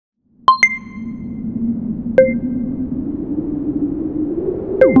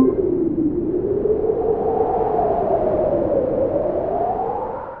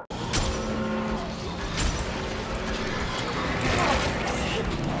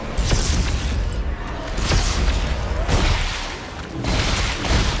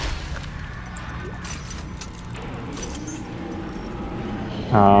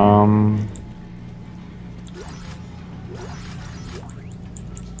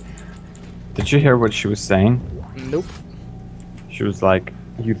Did you hear what she was saying? Nope. She was like,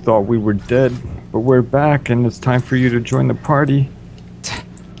 "You thought we were dead, but we're back, and it's time for you to join the party."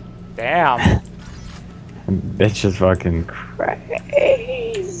 Damn. Bitch is fucking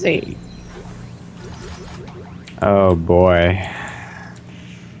crazy. Oh boy.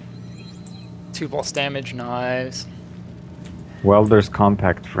 2 pulse damage, nice. Welder's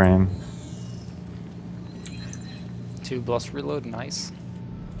compact frame. 2 plus reload, nice.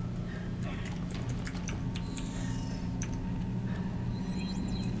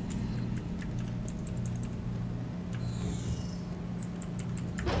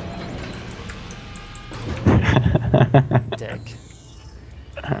 Dick.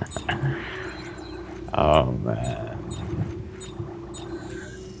 Oh man.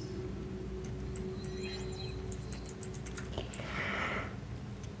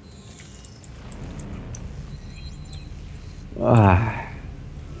 Ah.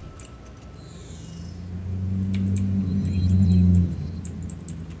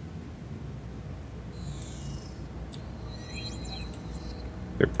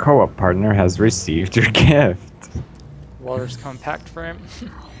 Your co-op partner has received your gift. Water's compact frame.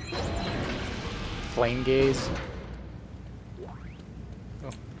 Flame gaze. Oh.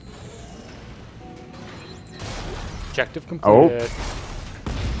 Objective completed.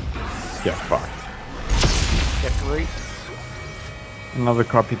 Get fucked. Get great. Another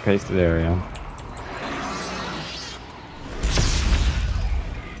copy-pasted area.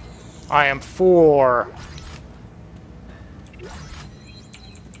 I am 4.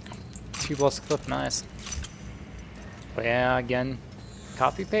 2 plus clip, nice. But yeah, again,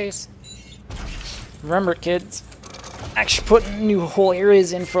 copy paste. Remember, kids, actually putting new whole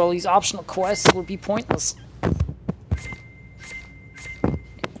areas in for all these optional quests would be pointless.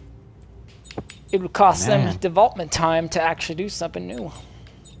 It would cost them development time to actually do something new.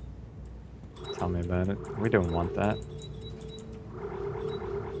 Tell me about it. We don't want that.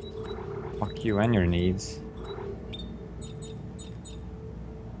 Fuck you and your needs.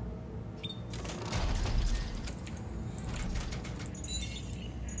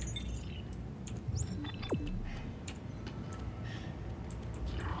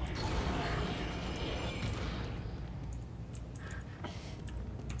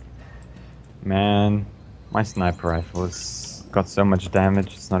 Man, my sniper rifle has got so much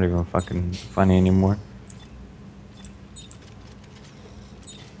damage, it's not even fucking funny anymore.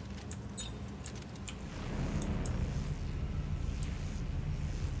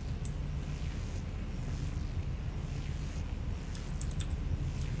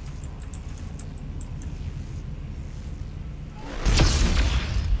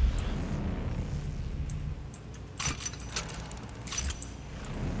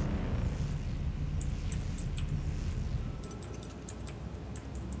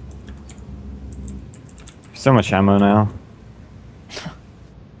 So much ammo now.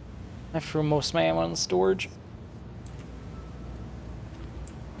 I threw most of my ammo in the storage.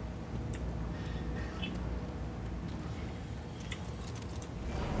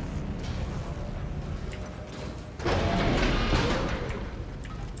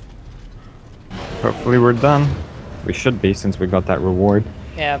 Hopefully we're done. We should be since we got that reward.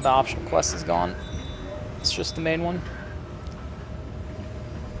 Yeah, the optional quest is gone. It's just the main one.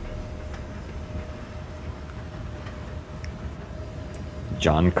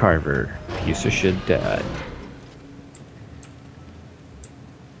 John Carver, piece of shit dad.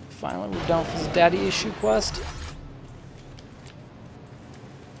 Finally, we're done with this daddy issue quest.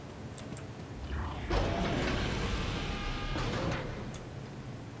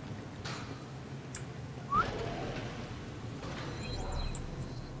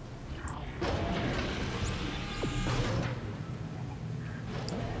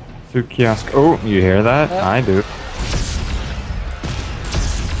 Through kiosk. Oh, you hear that? Yep. I do.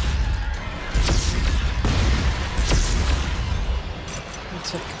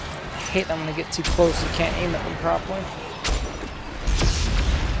 I hate them when they get too close, you can't aim at them properly.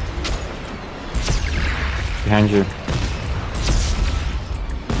 Behind you.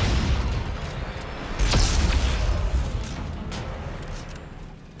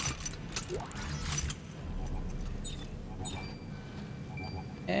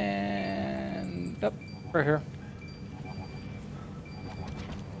 And up. Right here.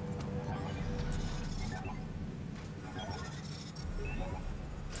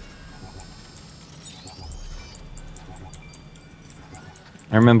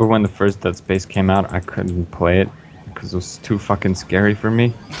 I remember when the first Dead Space came out, I couldn't play it because it was too fucking scary for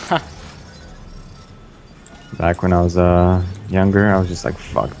me. Back when I was younger, I was just like,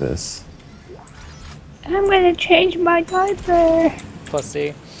 fuck this. I'm gonna change my diaper.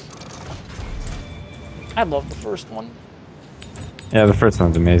 Pussy. I love the first one. Yeah, the first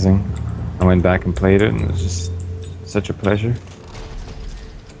one's amazing. I went back and played it, and it was just such a pleasure.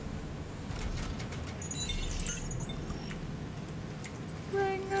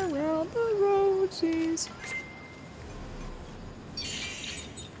 Ring around the roses.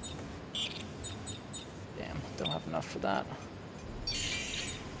 Damn, don't have enough for that.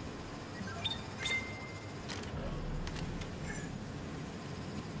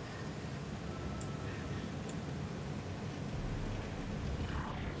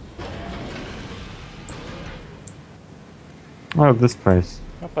 Oh, this place.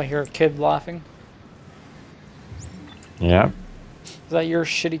 Hope I hear a kid laughing. Yep, Is that your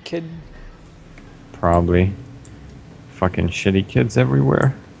shitty kid? probably. Fucking shitty kids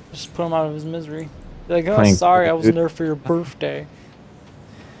everywhere. Just put him out of his misery. Be like, oh, Playing sorry, I Call of wasn't Duty. there for your birthday.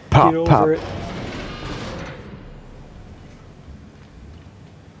 Pop, Get over pop. it.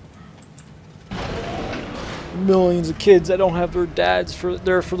 Millions of kids that don't have their dads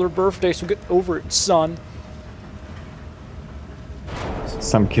there for their birthday, so get over it, son.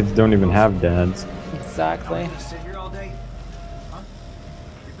 Some kids don't even have dads. Exactly. Gonna sit here all day? Huh?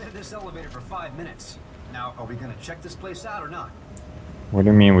 We've been in this elevator for 5 minutes. Now, are we gonna check this place out or not? What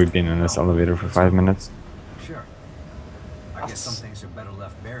do you mean we've been in this elevator for 5 minutes? Sure. I guess some things are better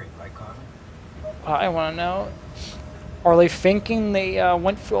left buried, right, Carver? I want to know, are they thinking they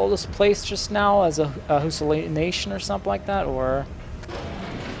went through all this place just now as a hallucination or something like that, or?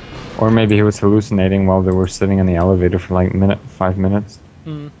 Or maybe he was hallucinating while they were sitting in the elevator for like 5 minutes.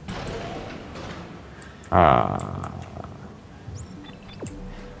 Hmm.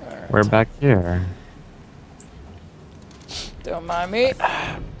 We're back here. Don't mind me.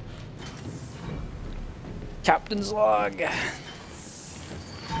 Captain's log.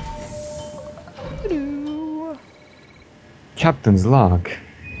 Doo-doo. Captain's log.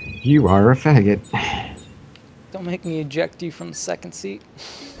 You are a faggot. Don't make me eject you from the second seat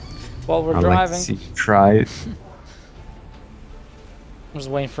while we're I'd driving. like to see you try it. I'm just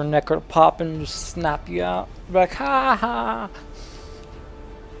waiting for Necro to pop and just snap you out. Be like, ha ha.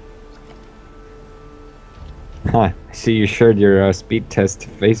 Huh, I see you shared your speed test to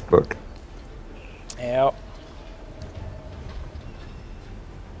Facebook. Yep.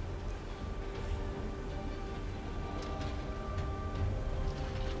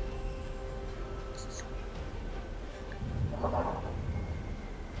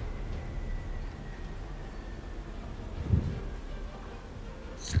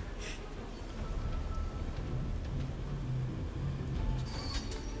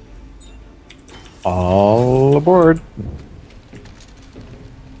 All aboard.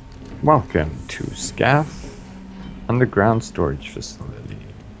 Welcome to Scaff Underground Storage Facility.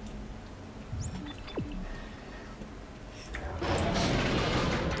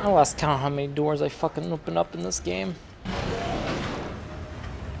 I lost count how many doors I fucking opened up in this game.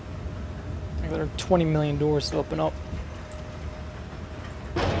 Like there are 20 million doors to open up.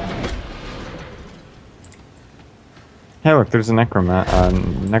 Hey, look, there's a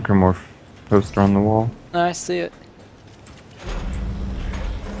Necromorph poster on the wall. I see it.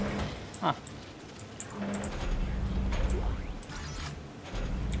 Huh.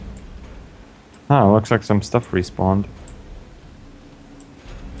 Oh, looks like some stuff respawned.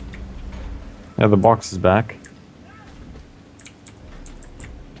 Yeah, the box is back.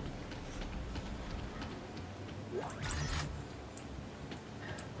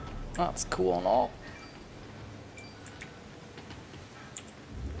 That's cool and all.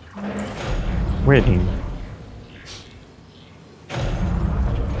 Waiting.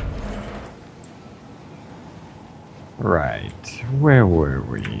 Right, where were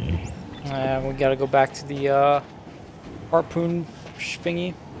we? We gotta go back to the harpoon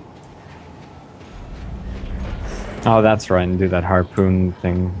thingy. Oh, that's right, and do that harpoon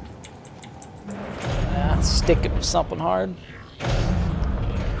thing. Stick it with something hard.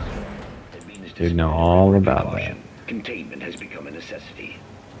 You know all about that. Containment has become a necessity.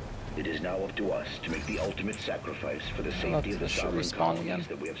 It is now up to us to make the ultimate sacrifice for the safety of the this should sovereign respawn colonies again.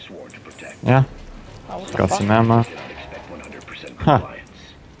 that we have sworn to protect. Yeah, Oh, what the got fuck? some ammo. We cannot expect 100% Huh. compliance.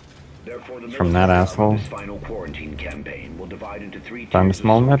 Therefore, the From that military asshole. arm of this final quarantine campaign will divide into 3 Found a tiers of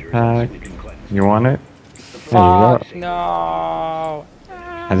small med soldiers pack. we can cleanse. You want it? Fuck, no.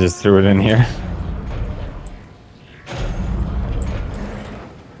 I just threw it in here.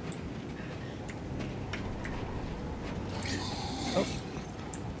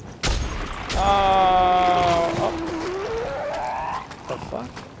 Oh. The fuck?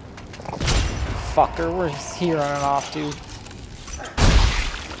 Fucker, where's he running off, dude?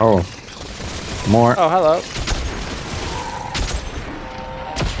 Oh. More. Oh, hello.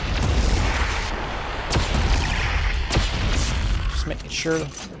 Just making sure they're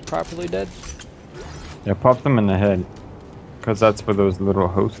properly dead. Yeah, pop them in the head. Because that's where those little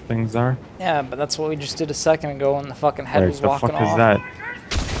host things are. Yeah, but that's what we just did a second ago when the fucking head was the walking fuck off. is that?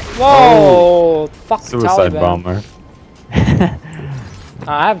 Whoa! Fuck the Suicide Taliban. bomber.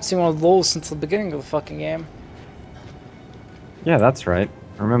 I haven't seen one of those since the beginning of the fucking game. Yeah, that's right.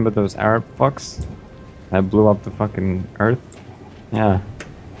 Remember those Arab fucks that blew up the fucking earth? Yeah.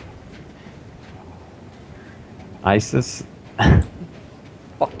 ISIS?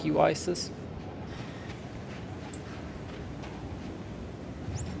 Fuck you, ISIS.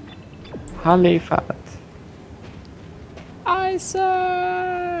 Halifat.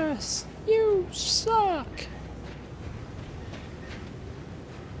 ISIS! You suck!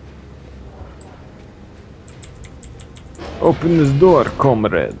 Open this door,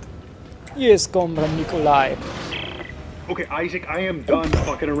 comrade. Yes, Comrade Nikolai. Okay, Isaac, I am done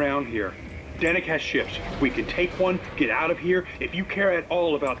fucking around here. Danik has ships. We can take one, get out of here. If you care at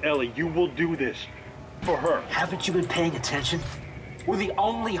all about Ellie, you will do this. For her. Haven't you been paying attention? We're the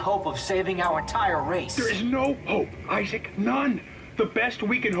only hope of saving our entire race. There is no hope, Isaac. None. The best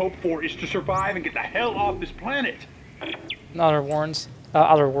we can hope for is to survive and get the hell off this planet. In other words, he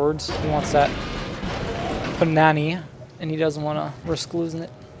wants that panani, and he doesn't want to risk losing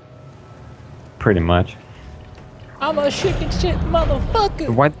it. Pretty much. I'm a chicken shit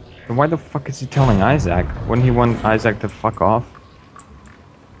motherfucker! Why the fuck is he telling Isaac? Wouldn't he want Isaac to fuck off?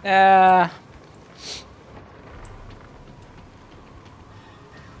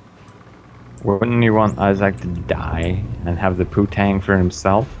 Wouldn't he want Isaac to die and have the poo-tang for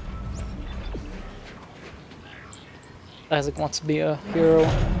himself? Isaac wants to be a hero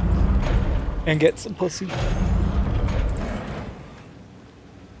and get some pussy.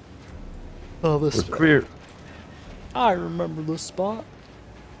 Oh, this We're clear. I remember this spot.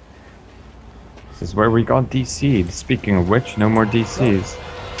 This is where we got DC'd. Speaking of which, no more DCs.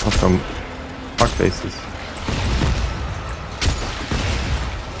 Also, fuckfaces.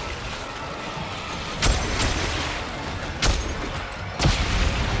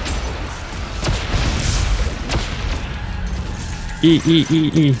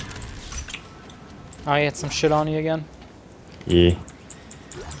 E. Oh, you had some shit on you again? Yeah.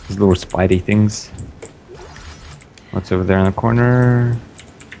 These little spidey things. What's over there in the corner?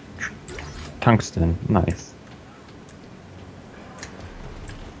 Tungsten. Nice.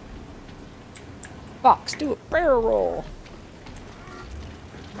 Fox, do a barrel roll.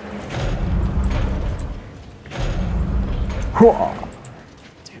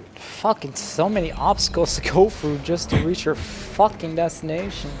 Dude, fucking so many obstacles to go through just to reach your fucking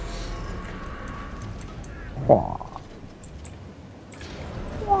destination. Ah.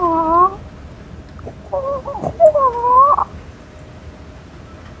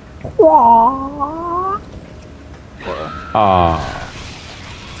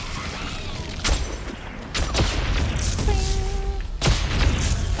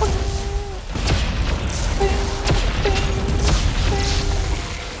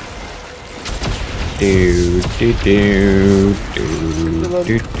 Do.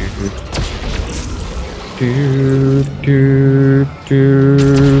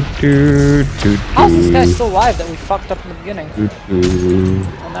 How's this guy still alive that we fucked up in the beginning?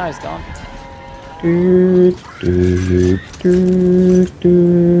 Oh, now he's gone.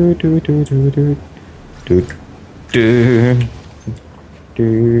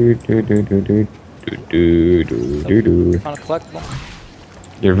 Found a collectible.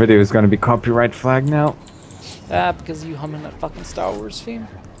 Your video is gonna be copyright flagged now. Because you humming that fucking Star Wars theme.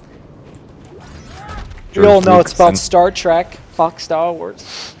 We all know it's about Star Trek. Fuck Star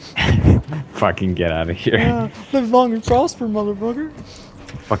Wars. Fucking get out of here. Yeah, live long and prosper, motherfucker.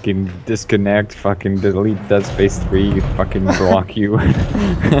 Fucking disconnect, fucking delete Dead Space 3, fucking block you. Live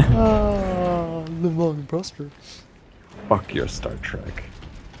long and prosper. Fuck your Star Trek.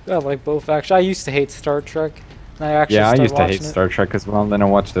 I like both, actually. I used to hate Star Trek. And I actually I used to hate it. Star Trek as well, and then I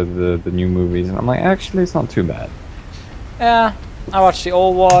watched the new movies, and I'm like, actually, it's not too bad. Yeah, I watched the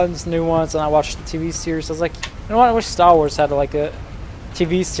old ones, new ones, and I watched the TV series. I was like, you know what, I wish Star Wars had like a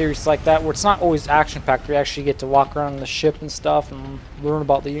TV series like that, where it's not always action-packed, where you actually get to walk around the ship and stuff, and learn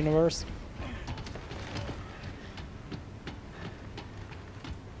about the universe.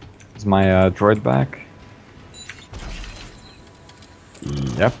 Is my droid back?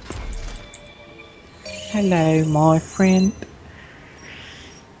 Yep. Hello, my friend.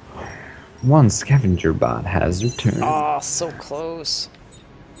 One scavenger bot has returned. Ah, so close.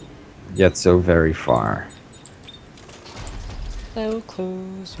 Yet so very far. So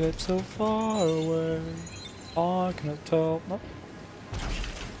close, yet so far away. I cannot tell. Nope.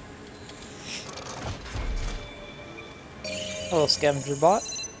 Hello, scavenger bot.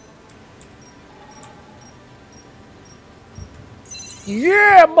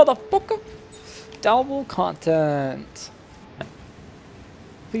 Yeah, motherfucker! Download content.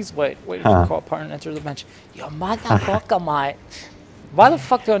 Please wait for your co-op partner to enter the bench. You motherfucker, mate. Why the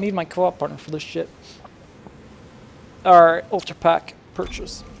fuck do I need my co-op partner for this shit? Alright, Ultra Pack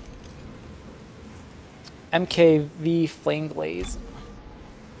purchase. MKV Flame Blaze.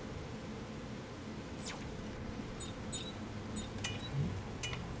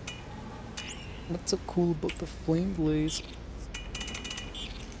 What's so cool about the Flame Blaze?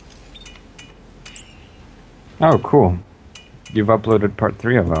 Oh, cool. You've uploaded part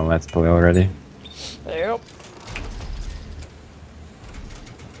 3 of our Let's Play already. Yep.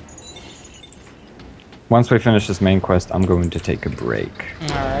 Once we finish this main quest, I'm going to take a break.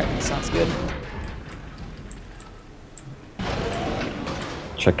 Alright, sounds good.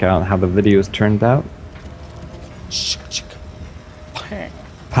 Check out how the videos turned out.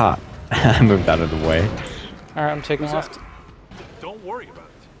 Pop. I moved out of the way. Alright, I'm taking left. Don't worry about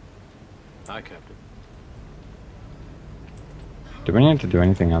it. Hi, Captain. Do we need to do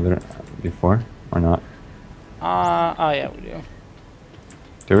anything other before or not? Oh yeah, we do.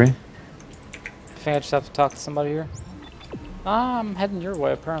 Do we? I think I just have to talk to somebody here. I'm heading your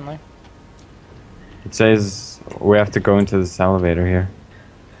way, apparently. It says we have to go into this elevator here.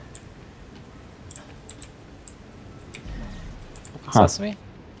 Huh. Sesame?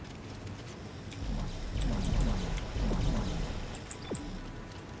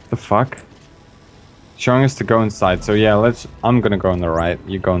 The fuck? Showing us to go inside, so yeah, I'm gonna go on the right,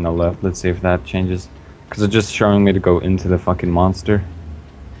 you go on the left, let's see if that changes. Cause it's just showing me to go into the fucking monster.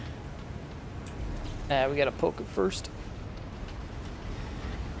 Yeah, we gotta poke it first.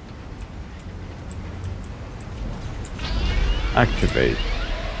 Activate.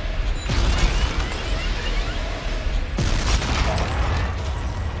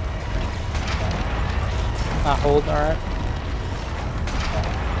 Hold, alright.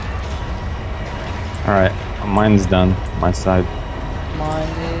 Alright, mine's done, my side. Mine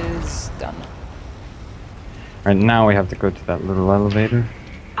is done. Right now we have to go to that little elevator.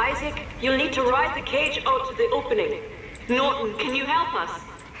 Isaac, you'll need to ride the cage out to the opening. Norton, can you help us?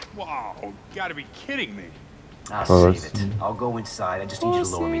 Wow, you gotta be kidding me. I'll Close. save it. I'll go inside. I just need you to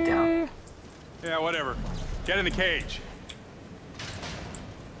lower me down. Yeah, whatever. Get in the cage.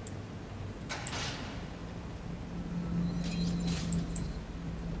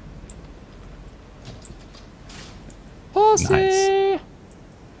 Pussy! Nice.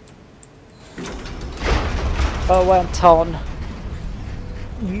 Oh, well, I'm telling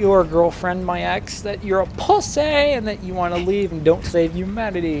your girlfriend, my ex, that you're a pussy and that you want to leave and don't save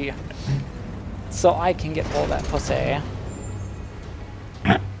humanity. So I can get all that pussy.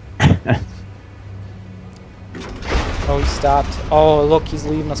 Oh, he stopped. Oh, look, he's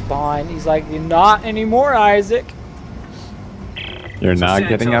leaving us behind. He's like, you're not anymore, Isaac. You're So not Santos,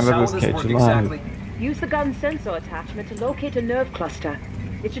 getting out how of will this this cage work alive. exactly? Use the gun sensor attachment to locate a nerve cluster.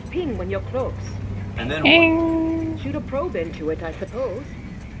 It should ping when you're close. And then Ding. Shoot a probe into it, I suppose.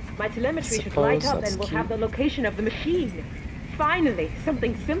 My telemetry should Suppose, light up that's and we'll cute. have the location of the machine. Finally,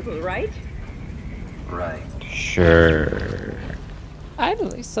 something simple, right? what? Right. Sure.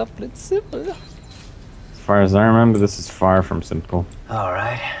 Finally, something simple. As far as I remember, this is far from simple. All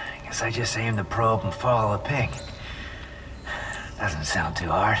right. Guess I just aim the probe and follow the ping. Doesn't sound too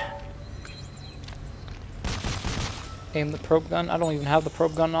hard. Aim the probe gun. I don't even have the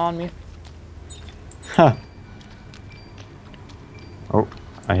probe gun on me. Huh. Oh,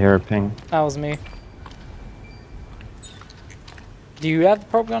 I hear a ping. That was me. Do you have the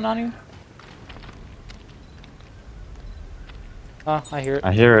probe gun on you? Oh, I hear it.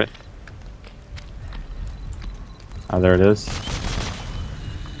 I hear it. Oh, there it is.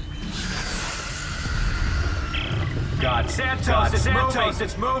 God, Santos,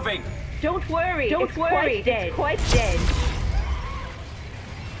 it's moving. Don't worry, it's quite dead. It's quite dead.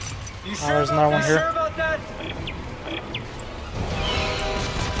 You Oh, there's another one here. sure about that?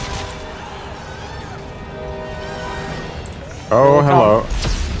 Oh, Look hello.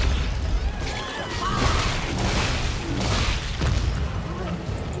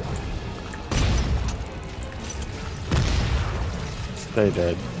 Stay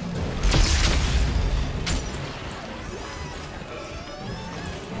dead.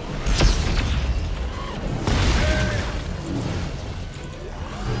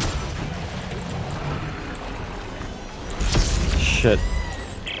 shit.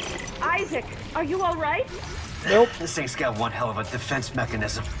 Isaac, are you all right? Nope. This thing's got one hell of a defense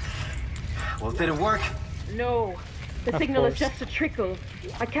mechanism. Well, did it work? No. The Of signal is course. just a trickle.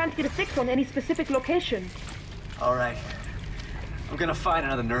 I can't get a fix on any specific location. All right. I'm gonna find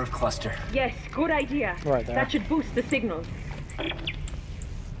another nerve cluster. Yes, good idea. Right there. That should boost the signal.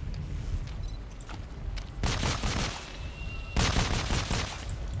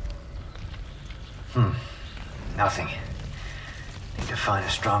 Nothing. Need to find a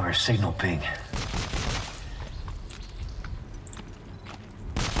stronger signal ping.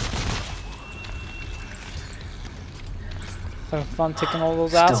 Having fun taking all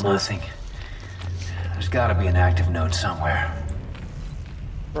those Still assholes. nothing. There's gotta be an active node somewhere.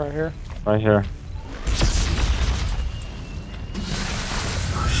 Right here. Right here.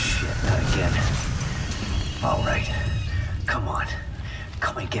 Oh shit, not again. All right. Come on.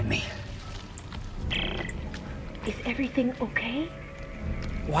 Come and get me. Is everything okay?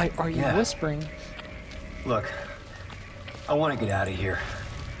 Why are you Yeah. whispering? Look, I want to get out of here.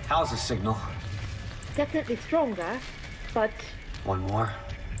 How's the signal? Definitely stronger, but One more?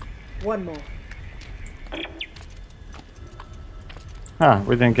 one more. Ah,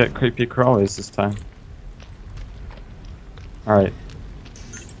 we didn't get creepy crawlies this time. Alright.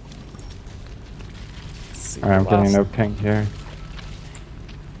 Alright, I'm getting no ping here.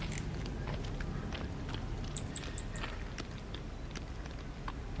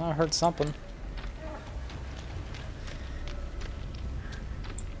 I heard something.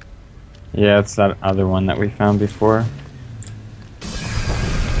 Yeah, it's that other one that we found before.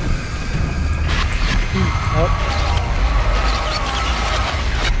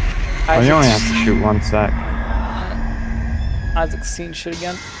 Oh, you only have to shoot one sack. Isaac's seen shit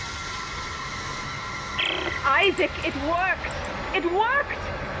again. Isaac, it worked! It worked!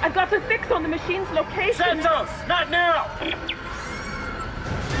 I got a fix on the machine's location. Santos! Not now!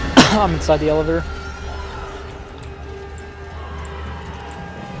 I'm inside the elevator.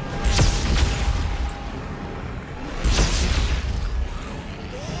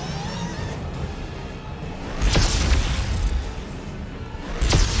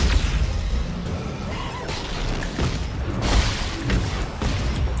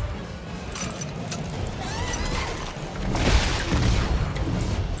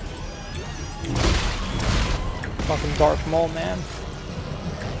 Fucking Darth Maul, man.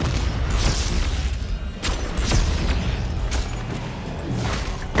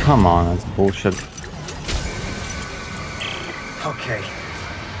 Come on, that's bullshit. Okay.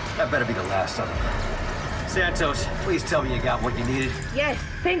 That better be the last of them. Santos, please tell me you got what you needed. Yes,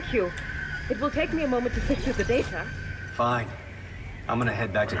 thank you. It will take me a moment to sift through the data. Fine. I'm gonna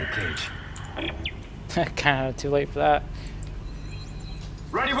head back to the cage. Kinda too late for that.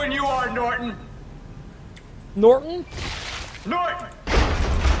 Ready when you are, Norton! Norton? Norton!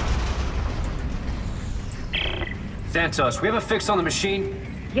 Santos, we have a fix on the machine?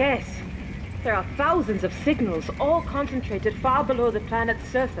 Yes. There are thousands of signals, all concentrated far below the planet's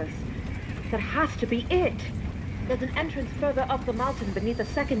surface. That has to be it. There's an entrance further up the mountain beneath a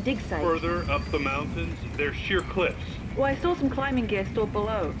second dig site. Further up the mountains, there's sheer cliffs. Well, I saw some climbing gear stored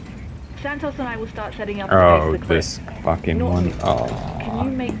below. Santos and I will start setting up the Oh, base of the cliff. this fucking Norton, one. Oh. Can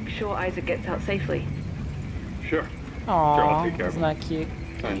you make sure Isaac gets out safely? Sure. Aww, take care of isn't that cute?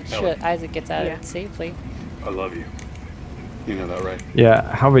 And Shit, Isaac gets out Yeah. of it safely. I love you. You know that, right?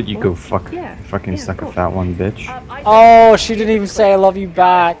 Yeah, how about you go fuck, Yeah, fucking yeah, of suck a course. fat one, bitch. Isaac, Oh, she didn't even say I love you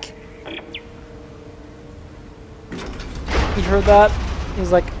back. You heard that?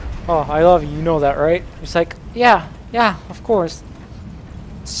 He's like, oh, I love you, you know that, right? He's like, yeah, of course.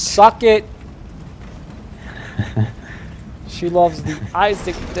 Suck it. She loves the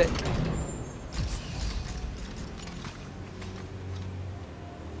Isaac dick.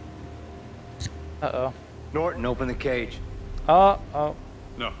 Uh-oh. Norton, open the cage. Uh-oh.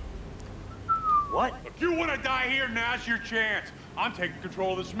 No. What? If you want to die here, now's your chance. I'm taking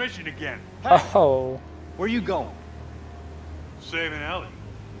control of this mission again. Oh. Where you going? Saving Ellie.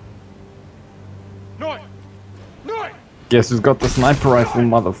 Norton! Norton! Guess who's got the sniper rifle,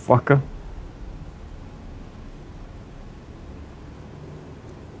 motherfucker?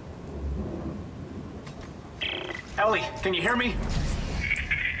 Ellie, can you hear me?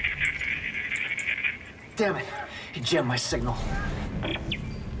 Damn it. He jammed my signal.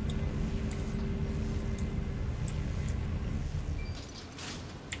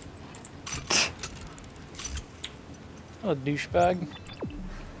 What a douchebag.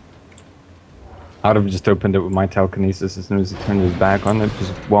 I'd have just opened it with my telekinesis as soon as he turned his back on it,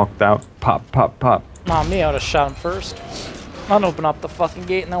 just walked out, pop, pop, pop. Nah, me, I would have shot him first. I'll open up the fucking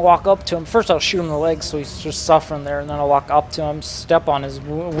gate and then walk up to him. First I'll shoot him in the leg so he's just suffering there, and then I'll walk up to him, step on his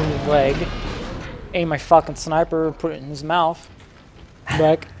wounded leg, aim my fucking sniper, put it in his mouth.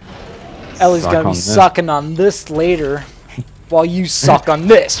 Like, Ellie's gonna be sucking on this later while you suck on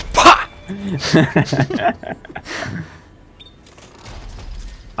this. Pah!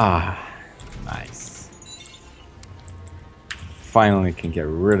 Ah, nice. Finally can get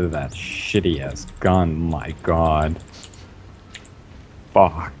rid of that shitty ass gun, my god.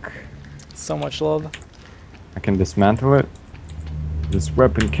 Fuck. So much love. I can dismantle it? This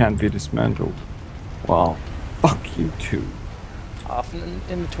weapon can't be dismantled. Well, fuck you too. Off in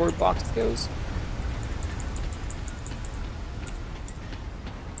the inventory box it goes.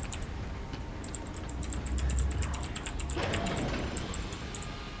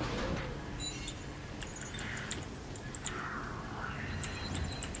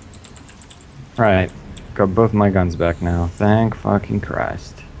 Right, got both my guns back now. Thank fucking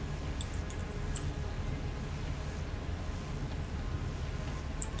Christ.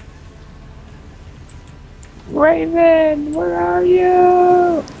 Raven, where are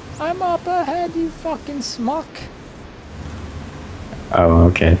you? I'm up ahead, you fucking smuck. Oh,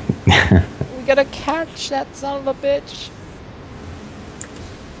 okay. We gotta catch that son of a bitch.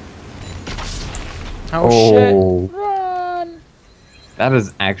 Oh shit. Run! That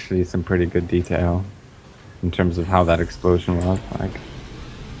is actually some pretty good detail in terms of how that explosion was like.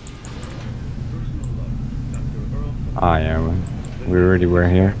 Ah, yeah, we already were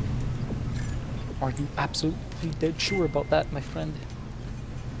here. Are you absolutely dead sure about that, my friend?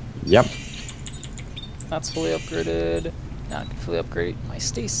 Yep. That's fully upgraded. Now I can fully upgrade my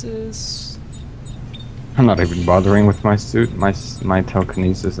stasis. I'm not even bothering with my suit. My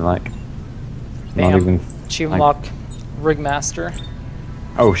telekinesis is like not even achievement like, lock, Rigmaster.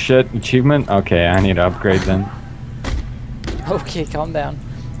 Oh shit! Achievement. Okay, I need to upgrade then. Okay, calm down.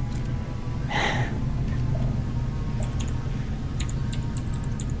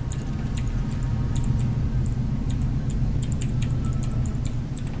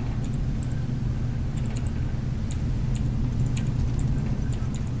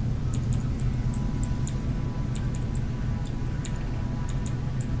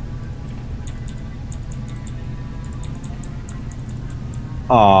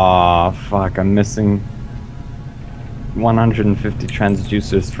 Aw, fuck, I'm missing 150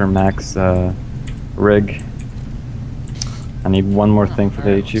 transducers for max rig. I need one more thing for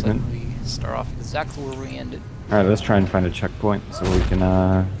the achievement. We start off exactly where we ended. Alright, let's try and find a checkpoint so we can,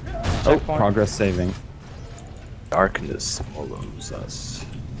 progress saving. Darkness follows us.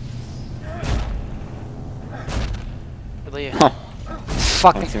 Really? Huh.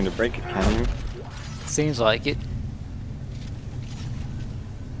 Fucking Can't seem to break it, can you? seems like it.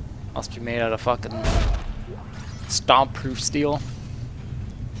 Must be made out of fucking stomp-proof steel.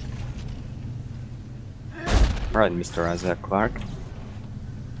 Right, Mr. Isaac Clarke.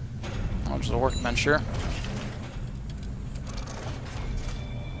 I'm just a workbencher.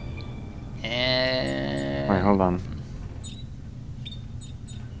 And... Wait, hold on.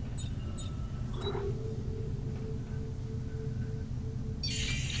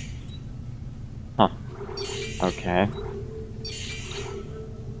 Huh. Okay.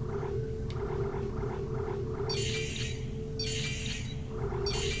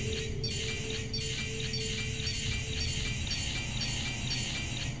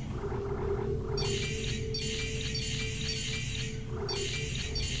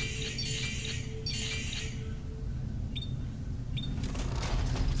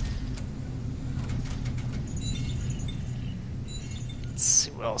 Let's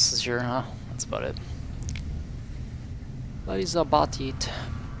see what else is here, huh? That's about it. That is about it.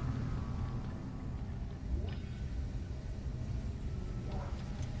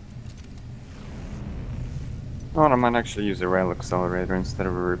 Oh, I might actually use a rail accelerator instead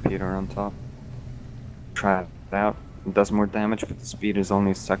of a repeater on top. Try it out. It does more damage, but the speed is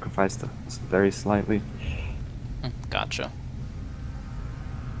only sacrificed very slightly. Gotcha.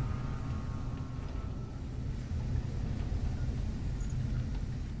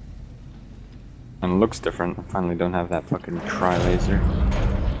 And it looks different. I finally don't have that fucking tri-laser.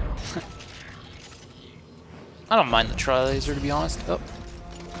 I don't mind the tri-laser, to be honest. Oh.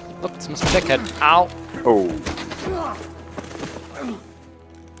 Look, it's Mr. Dickhead. Ow! Oh.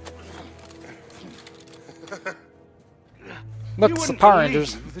 Look, it's the Power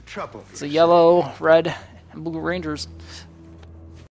Rangers. It's the yellow, red, and blue Rangers.